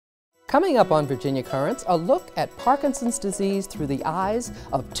Coming up on Virginia Currents, a look at Parkinson's disease through the eyes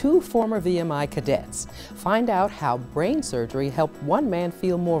of two former VMI cadets. Find out how brain surgery helped one man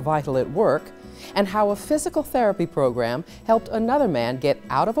feel more vital at work, and how a physical therapy program helped another man get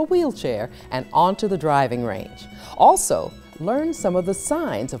out of a wheelchair and onto the driving range. Also, learn some of the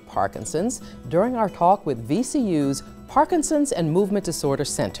signs of Parkinson's during our talk with VCU's Parkinson's and Movement Disorder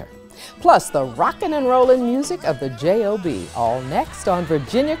Center. Plus, the rockin' and rollin' music of the J.O.B. all next on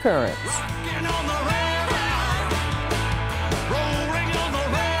Virginia Currents.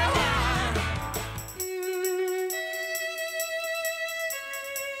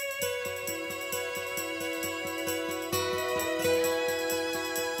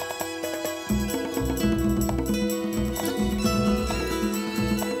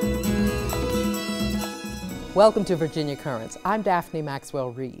 Welcome to Virginia Currents. I'm Daphne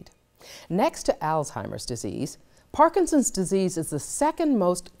Maxwell Reed. Next to Alzheimer's disease, Parkinson's disease is the second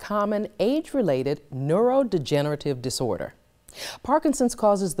most common age-related neurodegenerative disorder. Parkinson's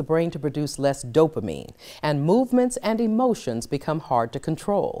causes the brain to produce less dopamine, and movements and emotions become hard to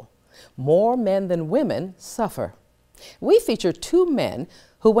control. More men than women suffer. We feature two men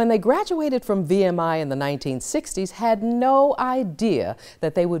who, when they graduated from VMI in the 1960s, had no idea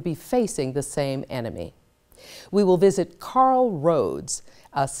that they would be facing the same enemy. We will visit Carl Rhodes,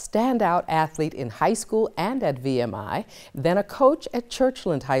 a standout athlete in high school and at VMI, then a coach at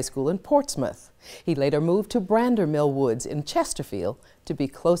Churchland High School in Portsmouth. He later moved to Brandermill Woods in Chesterfield to be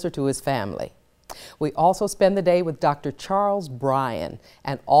closer to his family. We also spend the day with Dr. Charles Bryan,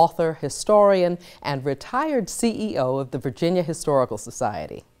 an author, historian, and retired CEO of the Virginia Historical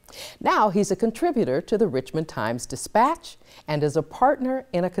Society. Now he's a contributor to the Richmond Times-Dispatch and is a partner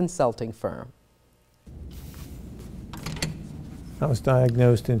in a consulting firm. I was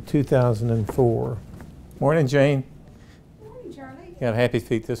diagnosed in 2004. Morning, Jane. Morning, Charlie. Got happy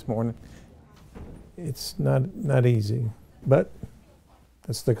feet this morning. It's not easy, but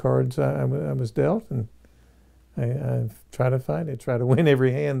that's the cards I was dealt, and I try to fight it, try to win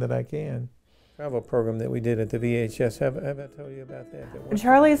every hand that I can. Travel program that we did at the VHS, have I told you about that?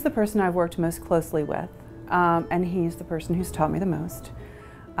 Charlie is the person I've worked most closely with, and he's the person who's taught me the most.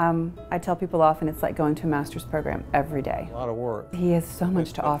 I tell people often it's like going to a master's program every day. A lot of work. He has so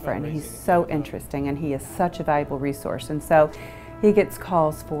much to offer, and he's so interesting, and he is such a valuable resource. And so he gets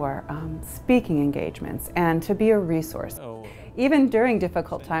calls for speaking engagements and to be a resource. Even during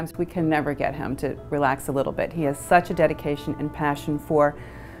difficult times, we can never get him to relax a little bit. He has such a dedication and passion for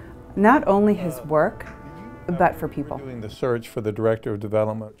not only his work, but for people. We're doing the search for the Director of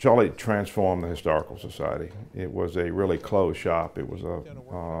Development. Charlie transformed the Historical Society. It was a really closed shop. It was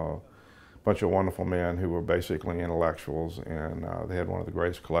a bunch of wonderful men who were basically intellectuals, and they had one of the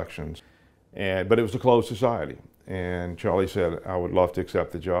greatest collections. But it was a closed society. And Charlie said, I would love to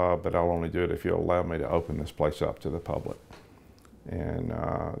accept the job, but I'll only do it if you'll allow me to open this place up to the public. And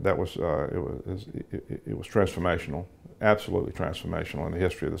that was, it was transformational, absolutely transformational in the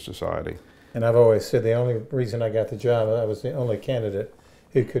history of the society. And I've always said the only reason I got the job, I was the only candidate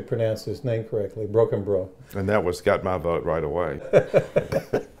who could pronounce his name correctly, Brokenbro. And that got my vote right away.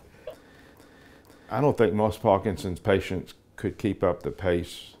 I don't think most Parkinson's patients could keep up the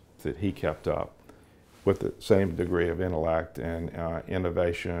pace that he kept up with the same degree of intellect and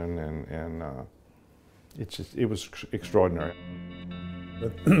innovation, and it was extraordinary.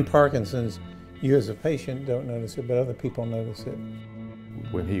 With Parkinson's, you as a patient don't notice it, but other people notice it.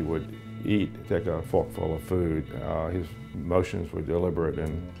 When he would take a forkful of food, his motions were deliberate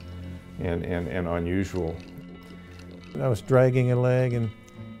and unusual. I was dragging a leg and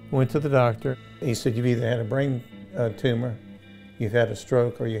went to the doctor. He said, you've either had a brain tumor, you've had a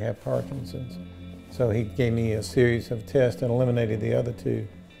stroke, or you have Parkinson's. So he gave me a series of tests and eliminated the other two,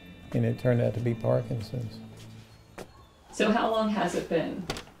 and it turned out to be Parkinson's. So how long has it been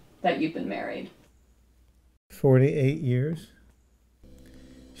that you've been married? 48 years.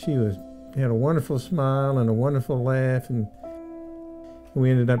 She had a wonderful smile and a wonderful laugh, and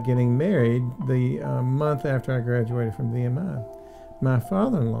we ended up getting married the month after I graduated from VMI. My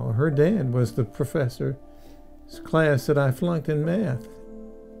father-in-law, her dad, was the professor's class that I flunked in math.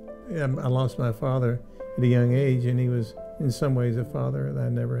 I lost my father at a young age, and he was in some ways a father that I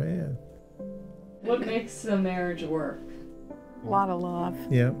never had. What makes a marriage work? A lot of love.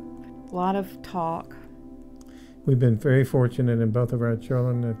 Yep. A lot of talk. We've been very fortunate, and both of our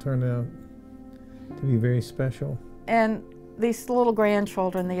children have turned out to be very special. And these little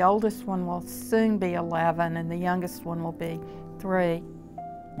grandchildren, the oldest one will soon be 11 and the youngest one will be 3.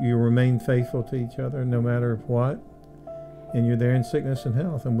 You remain faithful to each other no matter what, and you're there in sickness and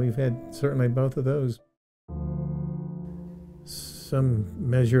health, and we've had certainly both of those. some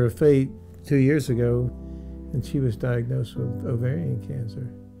measure of fate 2 years ago, and she was diagnosed with ovarian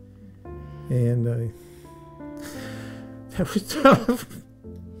cancer. And that was tough.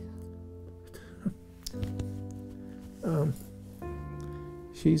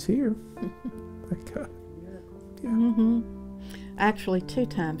 She's here. Thank God. Yeah. Mm-hmm. Actually,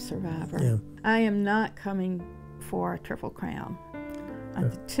 two-time survivor. Yeah. I am not coming for a Triple Crown.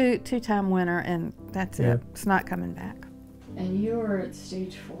 I'm a two-time winner, and that's Yeah. it. It's not coming back. And you were at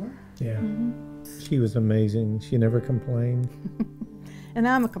stage 4? Yeah. Mm-hmm. She was amazing. She never complained. And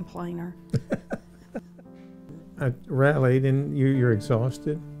I'm a complainer. I rallied, and you're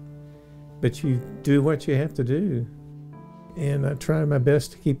exhausted, but you do what you have to do. And I try my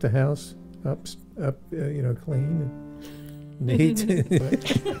best to keep the house up, clean and neat.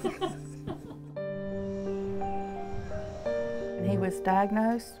 When he was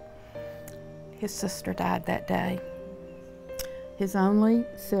diagnosed, his sister died that day. His only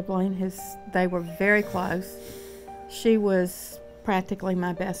sibling, they were very close. She was practically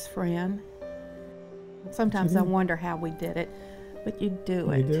my best friend. Sometimes I wonder how we did it, but you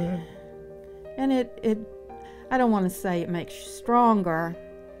do it. You do it. And I don't want to say it makes you stronger,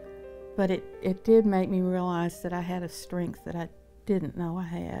 but it did make me realize that I had a strength that I didn't know I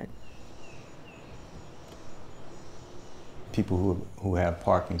had. People who have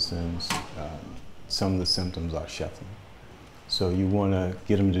Parkinson's, some of the symptoms are shuffling. So you want to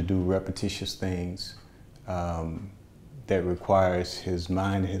get them to do repetitious things that requires his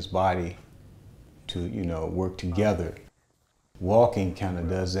mind and his body to, work together. Walking kind of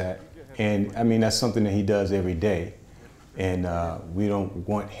does that. And I mean, that's something that he does every day. And we don't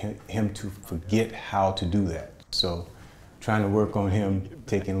want him to forget how to do that. So trying to work on him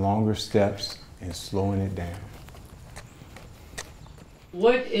taking longer steps and slowing it down.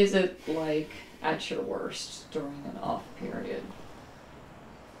 What is it like at your worst during an off period?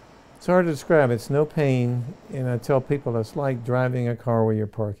 It's hard to describe. It's no pain, and I tell people it's like driving a car with your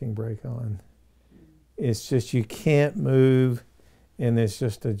parking brake on. It's just you can't move, and there's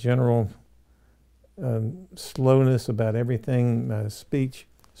just a general slowness about everything, speech,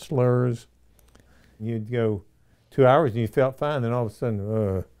 slurs. You'd go 2 hours and you felt fine, then all of a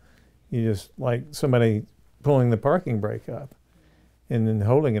sudden, you just like somebody pulling the parking brake up and then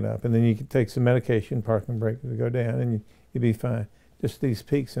holding it up, and then you could take some medication, parking brake would go down, and you'd be fine. Just these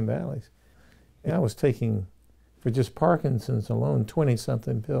peaks and valleys. And I was taking, for just Parkinson's alone,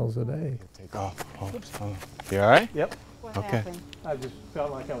 20-something pills a day. Take off. You all right? Yep. What Okay. happened? I just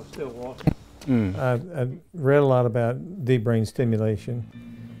felt like I was still walking. I read a lot about deep brain stimulation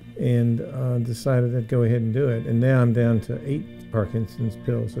and decided I'd go ahead and do it. And now I'm down to 8 Parkinson's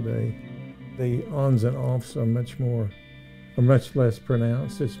pills a day. The ons and offs are much less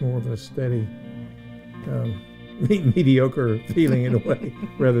pronounced. It's more of a steady, mediocre feeling in a way,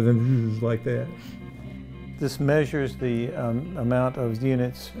 rather than like that. This measures the amount of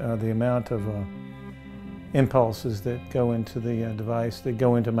units, the amount of impulses that go into the device, that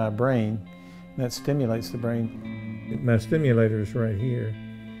go into my brain, and that stimulates the brain. My stimulator's right here.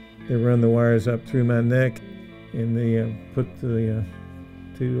 They run the wires up through my neck, and they put the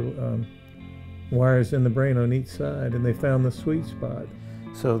 2 wires in the brain on each side, and they found the sweet spot.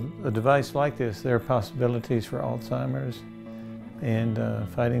 So a device like this, there are possibilities for Alzheimer's and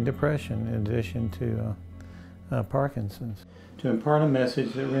fighting depression, in addition to Parkinson's. To impart a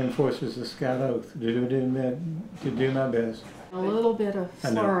message that reinforces the Scout Oath, to do my best. A little bit of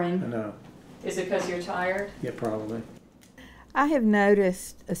slurring. I know. Is it because you're tired? Yeah, probably. I have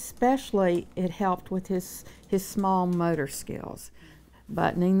noticed, especially, it helped with his small motor skills,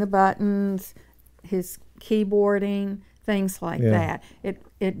 buttoning the buttons, his keyboarding, things like that.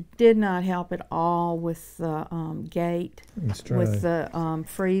 It did not help at all with the gait, with the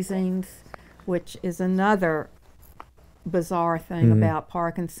freezings, which is another bizarre thing about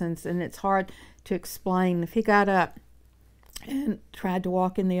Parkinson's, and it's hard to explain. If he got up and tried to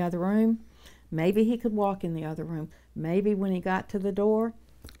walk in the other room, maybe he could walk in the other room. Maybe when he got to the door,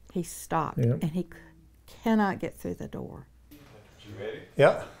 he stopped, and he cannot get through the door. You ready?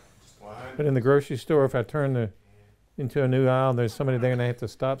 Yeah. But in the grocery store, if I turn into a new aisle, there's somebody there and I have to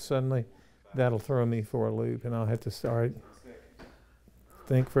stop suddenly, that'll throw me for a loop, and I'll have to start,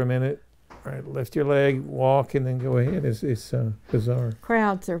 think for a minute, all right, lift your leg, walk, and then go ahead. It's bizarre.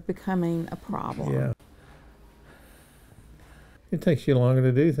 Crowds are becoming a problem. Yeah. It takes you longer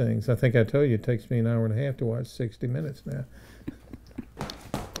to do things. I think I told you it takes me an hour and a half to watch 60 Minutes now.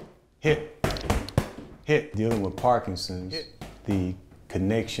 Hit. Dealing with Parkinson's, the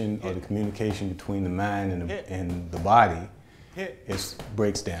connection or the communication between the mind and the body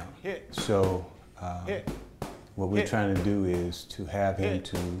breaks down. So What we're trying to do is to have him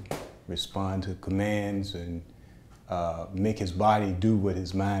to respond to commands and make his body do what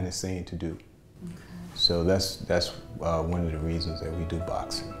his mind is saying to do. Okay. So that's one of the reasons that we do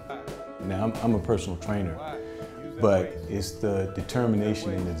boxing. Now, I'm a personal trainer, but it's the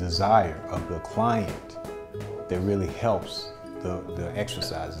determination and the desire of the client that really helps the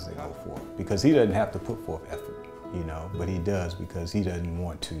exercises they go for. Because he doesn't have to put forth effort, you know, but he does because he doesn't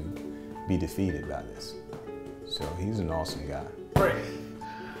want to be defeated by this. So he's an awesome guy.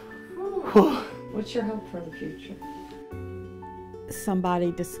 What's your hope for the future?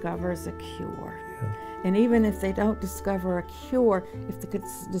 Somebody discovers a cure. Yeah. And even if they don't discover a cure, if they could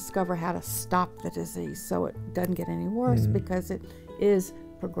discover how to stop the disease so it doesn't get any worse, because it is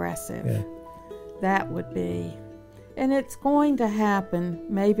progressive, that would be. And it's going to happen,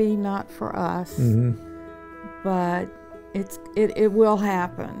 maybe not for us, but it will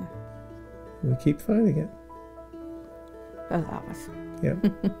happen. We'll keep fighting it. Both of us. Yep.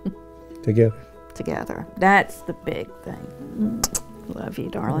 Together. Together. That's the big thing. Love you,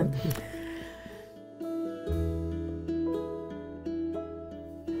 darling. Love you.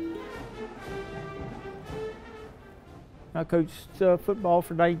 I coached football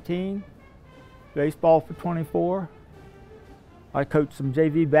for 19, baseball for 24. I coached some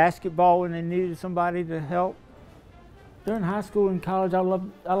JV basketball when they needed somebody to help. During high school and college, I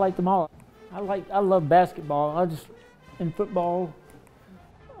liked them all. I love basketball. In football,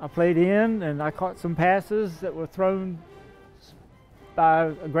 I played in and I caught some passes that were thrown by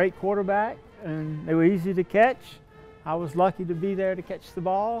a great quarterback, and they were easy to catch. I was lucky to be there to catch the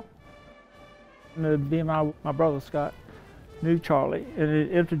ball. And being my brother Scott knew Charlie, and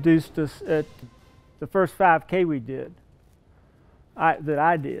it introduced us at the first 5K we did, that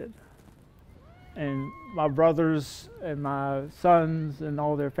I did. And my brothers and my sons and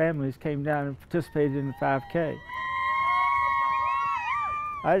all their families came down and participated in the 5K.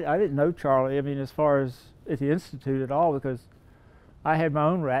 I didn't know Charlie, I mean, as far as at the Institute at all, because I had my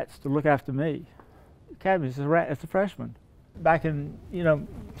own rats to look after me. Academy as a freshman. Back in,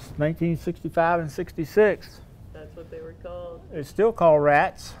 1965 and 66. That's what they were called. It's still called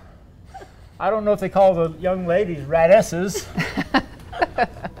rats. I don't know if they call the young ladies ratesses.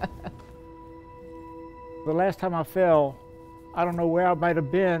 The last time I fell, I don't know where I might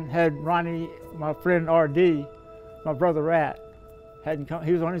have been, had Ronnie, my friend RD, my brother Rat, hadn't come.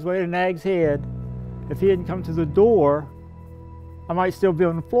 He was on his way to Nag's Head. If he hadn't come to the door, I might still be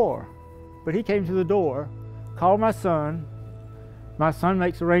on the floor. But he came to the door, called my son. My son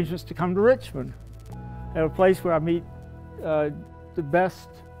makes arrangements to come to Richmond, at a place where I meet the best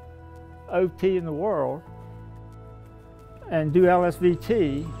OT in the world and do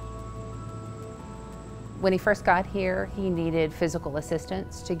LSVT. When he first got here, he needed physical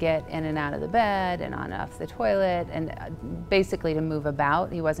assistance to get in and out of the bed and on off the toilet and basically to move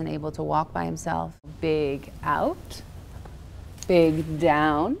about. He wasn't able to walk by himself. Big out, big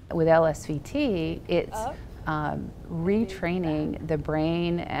down. With LSVT, it's retraining the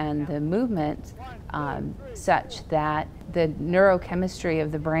brain and the movement such that the neurochemistry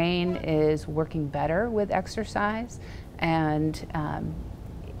of the brain is working better with exercise, and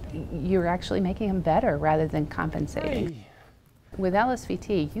you're actually making them better rather than compensating. Hey. With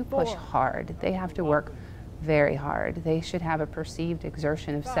LSVT, you push hard. They have to work very hard. They should have a perceived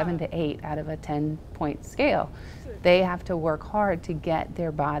exertion of 7 to 8 out of a 10-point scale. They have to work hard to get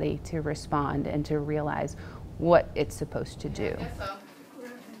their body to respond and to realize what it's supposed to do.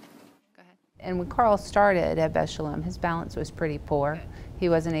 And when Carl started at Bethlehem, his balance was pretty poor. He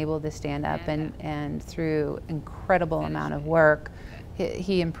wasn't able to stand up, and through incredible amount of work,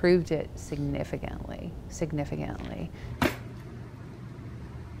 he improved it significantly.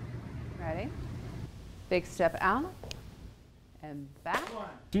 Ready? Big step out and back.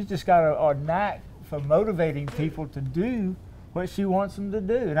 She's just got a knack for motivating people to do what she wants them to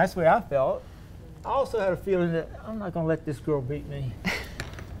do, and that's the way I felt. I also had a feeling that I'm not going to let this girl beat me.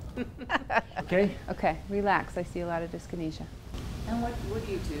 Okay? Okay, relax. I see a lot of dyskinesia. And what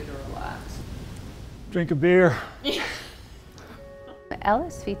do you do to relax? Drink a beer.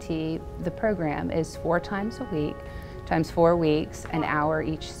 LSVT, the program, is 4 times a week, times 4 weeks, an hour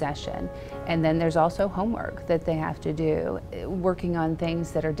each session. And then there's also homework that they have to do, working on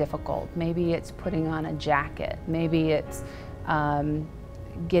things that are difficult. Maybe it's putting on a jacket. Maybe it's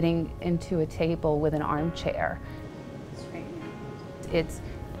getting into a table with an armchair. It's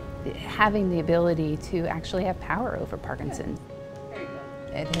having the ability to actually have power over Parkinson's.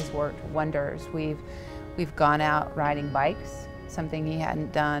 It has worked wonders. We've gone out riding bikes, something he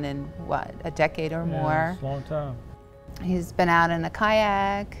hadn't done in, what, a decade or more. It's a long time. He's been out in a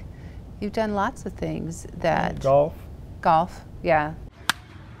kayak. You've done lots of things that... Golf. Golf, yeah.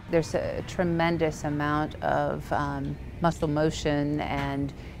 There's a tremendous amount of muscle motion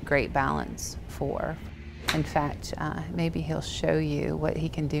and great balance for. In fact, maybe he'll show you what he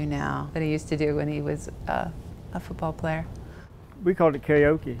can do now that he used to do when he was a football player. We called it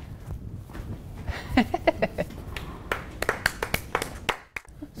karaoke.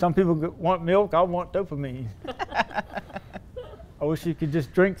 Some people want milk, I want dopamine. I wish you could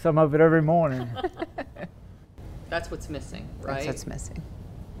just drink some of it every morning. That's what's missing, right? That's what's missing.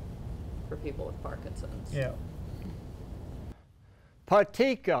 For people with Parkinson's. Yeah.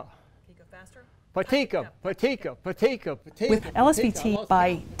 Patika. Patika, patika, patika, patika. With LSVT,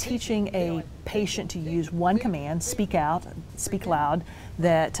 by teaching a patient to use one command, speak out, speak loud,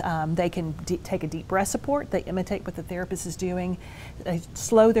 that they can take a deep breath support, they imitate what the therapist is doing, they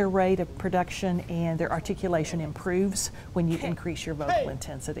slow their rate of production, and their articulation improves when you increase your vocal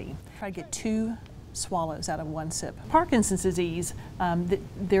intensity. Try to get 2 swallows out of 1 sip. Parkinson's disease,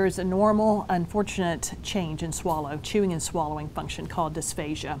 there is a normal, unfortunate change in chewing and swallowing function called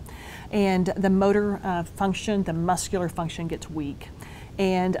dysphagia. And the motor function, the muscular function gets weak.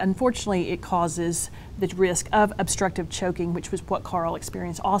 And unfortunately, it causes the risk of obstructive choking, which was what Carl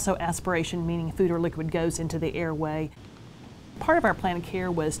experienced. Also aspiration, meaning food or liquid goes into the airway. Part of our plan of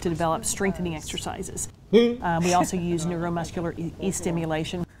care was to develop strengthening exercises. We also use neuromuscular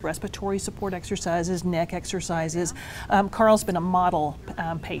e-stimulation, respiratory support exercises, neck exercises. Carl's been a model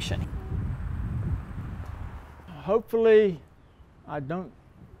patient. Hopefully, I don't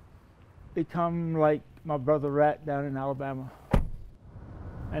become like my brother Rat down in Alabama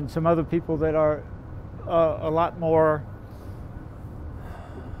and some other people that are a lot more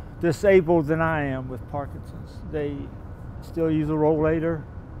disabled than I am with Parkinson's. They still use a rollator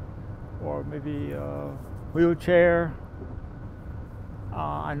or maybe a wheelchair.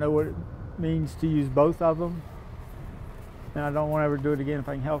 I know what it means to use both of them, and I don't want to ever do it again if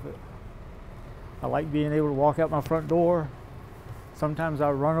I can help it. I like being able to walk out my front door. Sometimes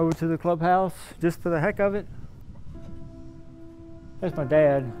I run over to the clubhouse just for the heck of it. That's my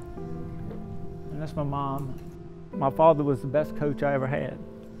dad, and that's my mom. My father was the best coach I ever had.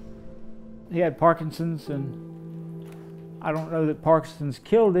 He had Parkinson's, and I don't know that Parkinson's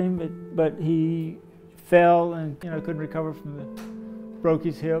killed him, but he fell and couldn't recover from it. Broke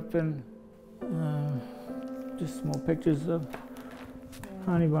his hip, and just small pictures of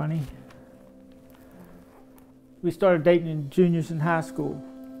Honey Bunny. We started dating in juniors in high school.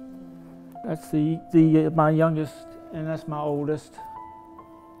 That's my youngest, and that's my oldest.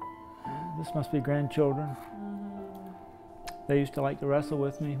 This must be grandchildren. They used to like to wrestle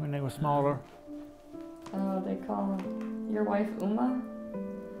with me when they were smaller. They call your wife Uma?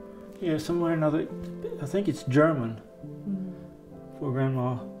 Yeah, somewhere or another. I think it's German for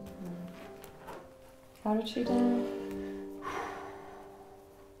grandma. How did she die?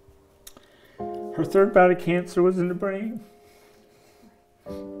 Her 3rd bout of cancer was in the brain.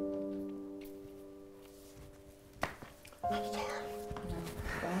 I'm sorry.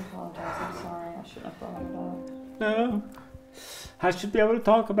 Don't apologize. I'm sorry. I shouldn't have brought it up. No, I should be able to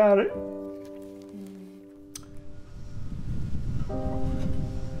talk about it.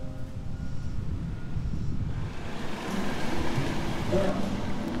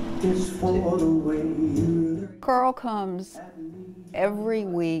 Carl comes every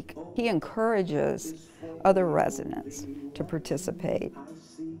week. He encourages other residents to participate.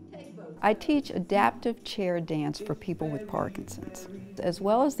 I teach adaptive chair dance for people with Parkinson's, as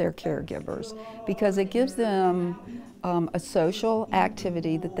well as their caregivers, because it gives them a social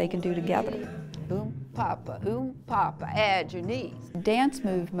activity that they can do together. Oom papa, add your knees. Dance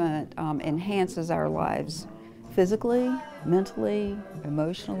movement enhances our lives physically, mentally,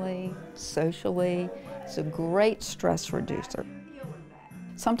 emotionally, socially. It's a great stress reducer.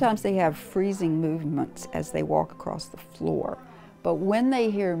 Sometimes they have freezing movements as they walk across the floor. But when they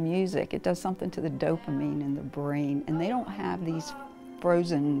hear music, it does something to the dopamine in the brain, and they don't have these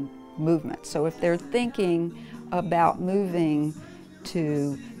frozen movements. So if they're thinking about moving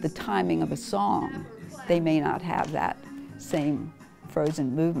to the timing of a song, they may not have that same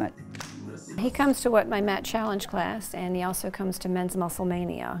frozen movement. He comes to my Mat Challenge class, and he also comes to Men's Muscle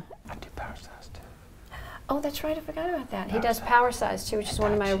Mania. I do power size too. Oh, that's right, I forgot about that. He does power size too, which is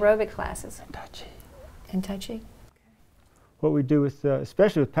one of my aerobic classes. And Tai Chi. And Tai Chi. What we do with,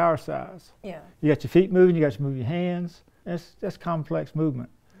 especially with power size. Yeah. You got your feet moving, you got to move your hands. That's complex movement.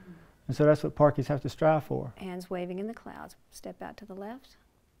 And so that's what Parkies have to strive for. Hands waving in the clouds. Step out to the left.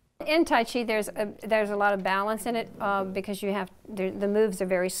 In Tai Chi, there's a lot of balance in it because you have, the moves are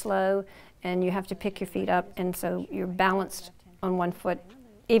very slow and you have to pick your feet up, and so you're balanced on one foot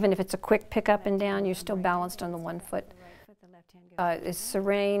even if it's a quick pick up and down, you're still balanced on the one foot. It's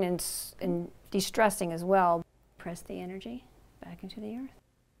serene and de-stressing as well. Press the energy back into the earth.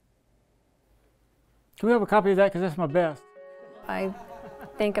 Can we have a copy of that, because that's my best? I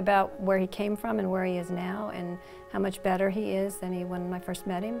think about where he came from and where he is now and how much better he is than when I first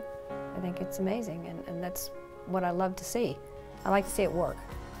met him. I think it's amazing, and that's what I love to see. I like to see it work.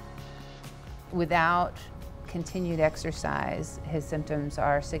 Without continued exercise, his symptoms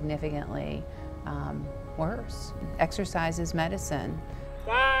are significantly worse. Exercise is medicine.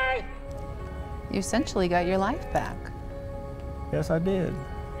 Bye! You essentially got your life back. Yes, I did.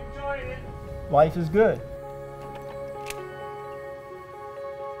 Enjoyed it. Life is good.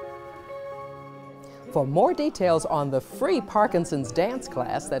 For more details on the free Parkinson's dance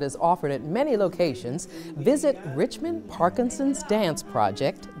class that is offered at many locations, visit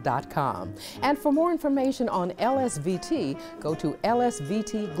richmondparkinsonsdanceproject.com. And for more information on LSVT, go to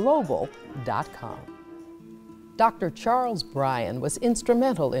lsvtglobal.com. Dr. Charles Bryan was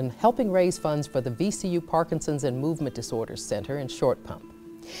instrumental in helping raise funds for the VCU Parkinson's and Movement Disorders Center in Short Pump.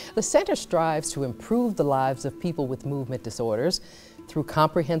 The center strives to improve the lives of people with movement disorders through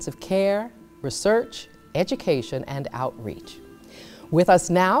comprehensive care, research, education, and outreach. With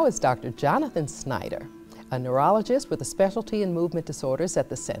us now is Dr. Jonathan Snyder, a neurologist with a specialty in movement disorders at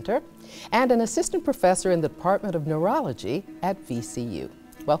the center and an assistant professor in the Department of Neurology at VCU.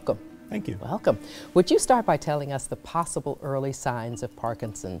 Welcome. Thank you. Welcome. Would you start by telling us the possible early signs of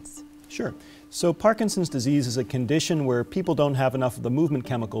Parkinson's? Sure. So Parkinson's disease is a condition where people don't have enough of the movement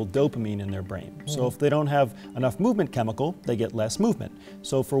chemical dopamine in their brain. So if they don't have enough movement chemical, they get less movement.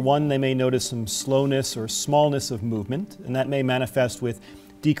 So for one, they may notice some slowness or smallness of movement, and that may manifest with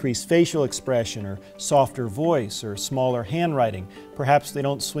decreased facial expression or softer voice or smaller handwriting. Perhaps they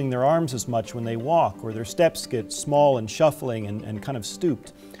don't swing their arms as much when they walk, or their steps get small and shuffling and kind of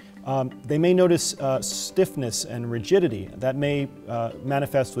stooped. They may notice stiffness and rigidity. That may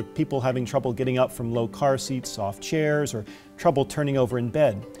manifest with people having trouble getting up from low car seats, soft chairs, or trouble turning over in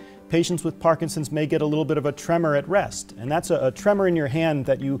bed. Patients with Parkinson's may get a little bit of a tremor at rest, and that's a tremor in your hand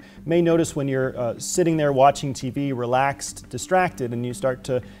that you may notice when you're sitting there watching TV, relaxed, distracted, and you start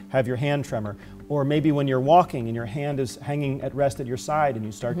to have your hand tremor. Or maybe when you're walking and your hand is hanging at rest at your side and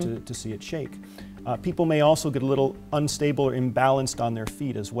you start to see it shake. People may also get a little unstable or imbalanced on their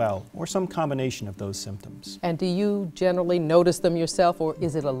feet as well, or some combination of those symptoms. And do you generally notice them yourself, or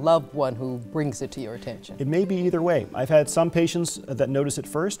is it a loved one who brings it to your attention? It may be either way. I've had some patients that notice it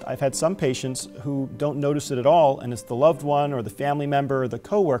first. I've had some patients who don't notice it at all, and it's the loved one or the family member or the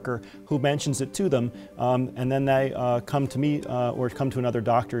coworker who mentions it to them, and then they come to me or come to another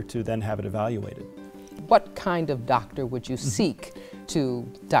doctor to then have it evaluated. What kind of doctor would you seek to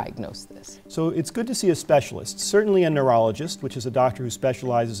diagnose this? So it's good to see a specialist, certainly a neurologist, which is a doctor who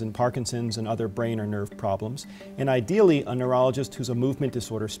specializes in Parkinson's and other brain or nerve problems, and ideally a neurologist who's a movement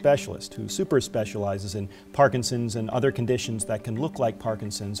disorder specialist, who super specializes in Parkinson's and other conditions that can look like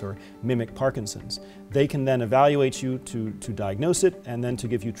Parkinson's or mimic Parkinson's. They can then evaluate you to diagnose it and then to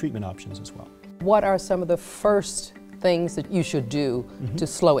give you treatment options as well. What are some of the first things that you should do to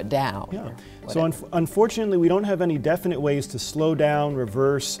slow it down? Yeah. So unfortunately, we don't have any definite ways to slow down,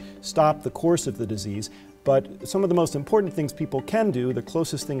 reverse, stop the course of the disease, but some of the most important things people can do, the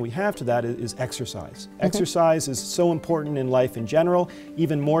closest thing we have to that is exercise. Exercise is so important in life in general,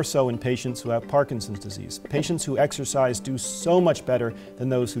 even more so in patients who have Parkinson's disease. Patients who exercise do so much better than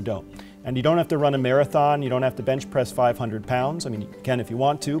those who don't. And you don't have to run a marathon, you don't have to bench press 500 pounds. I mean, you can if you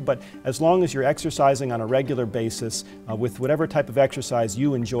want to, but as long as you're exercising on a regular basis with whatever type of exercise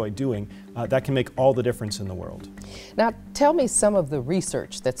you enjoy doing, that can make all the difference in the world. Now, tell me some of the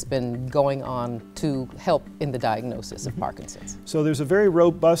research that's been going on to help in the diagnosis of Parkinson's. So there's a very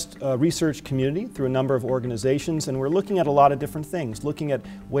robust research community through a number of organizations, and we're looking at a lot of different things, looking at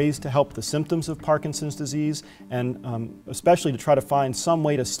ways to help the symptoms of Parkinson's disease, and especially to try to find some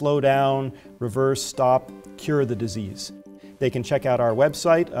way to slow down, reverse, stop, cure the disease. They can check out our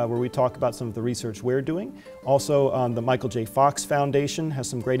website where we talk about some of the research we're doing. Also, the Michael J. Fox Foundation has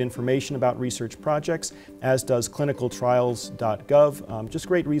some great information about research projects, as does clinicaltrials.gov. Just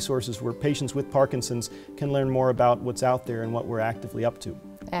great resources where patients with Parkinson's can learn more about what's out there and what we're actively up to.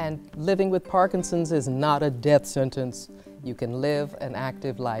 And living with Parkinson's is not a death sentence. You can live an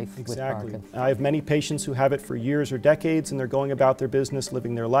active life with Parkinson's. I have many patients who have it for years or decades, and they're going about their business,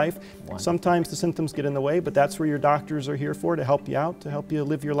 living their life. Wonderful. Sometimes the symptoms get in the way, but that's where your doctors are here for, to help you out, to help you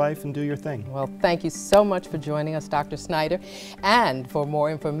live your life and do your thing. Well, thank you so much for joining us, Dr. Snyder. And for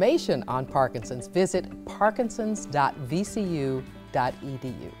more information on Parkinson's, visit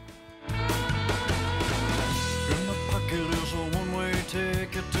parkinsons.vcu.edu. In the pocket is a one-way ticket.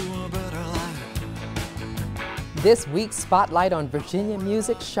 take it to a better life. This week's Spotlight on Virginia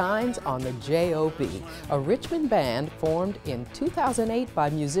Music shines on the J.O.B., a Richmond band formed in 2008 by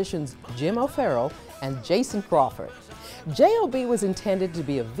musicians Jim O'Farrell and Jason Crawford. J.O.B. was intended to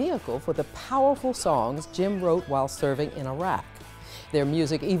be a vehicle for the powerful songs Jim wrote while serving in Iraq. Their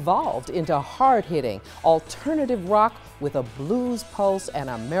music evolved into hard-hitting alternative rock with a blues pulse and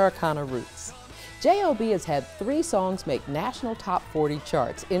Americana roots. J.O.B. has had 3 songs make national top 40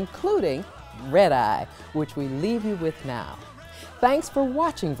 charts, including Red Eye, which we leave you with now. Thanks for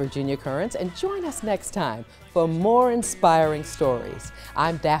watching Virginia Currents, and join us next time for more inspiring stories.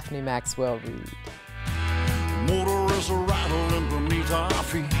 I'm Daphne Maxwell Reid. Motor is a rattling beneath our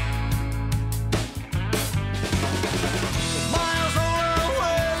feet. Miles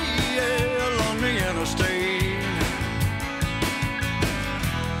away along the interstate.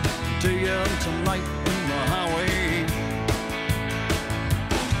 Day and tonight.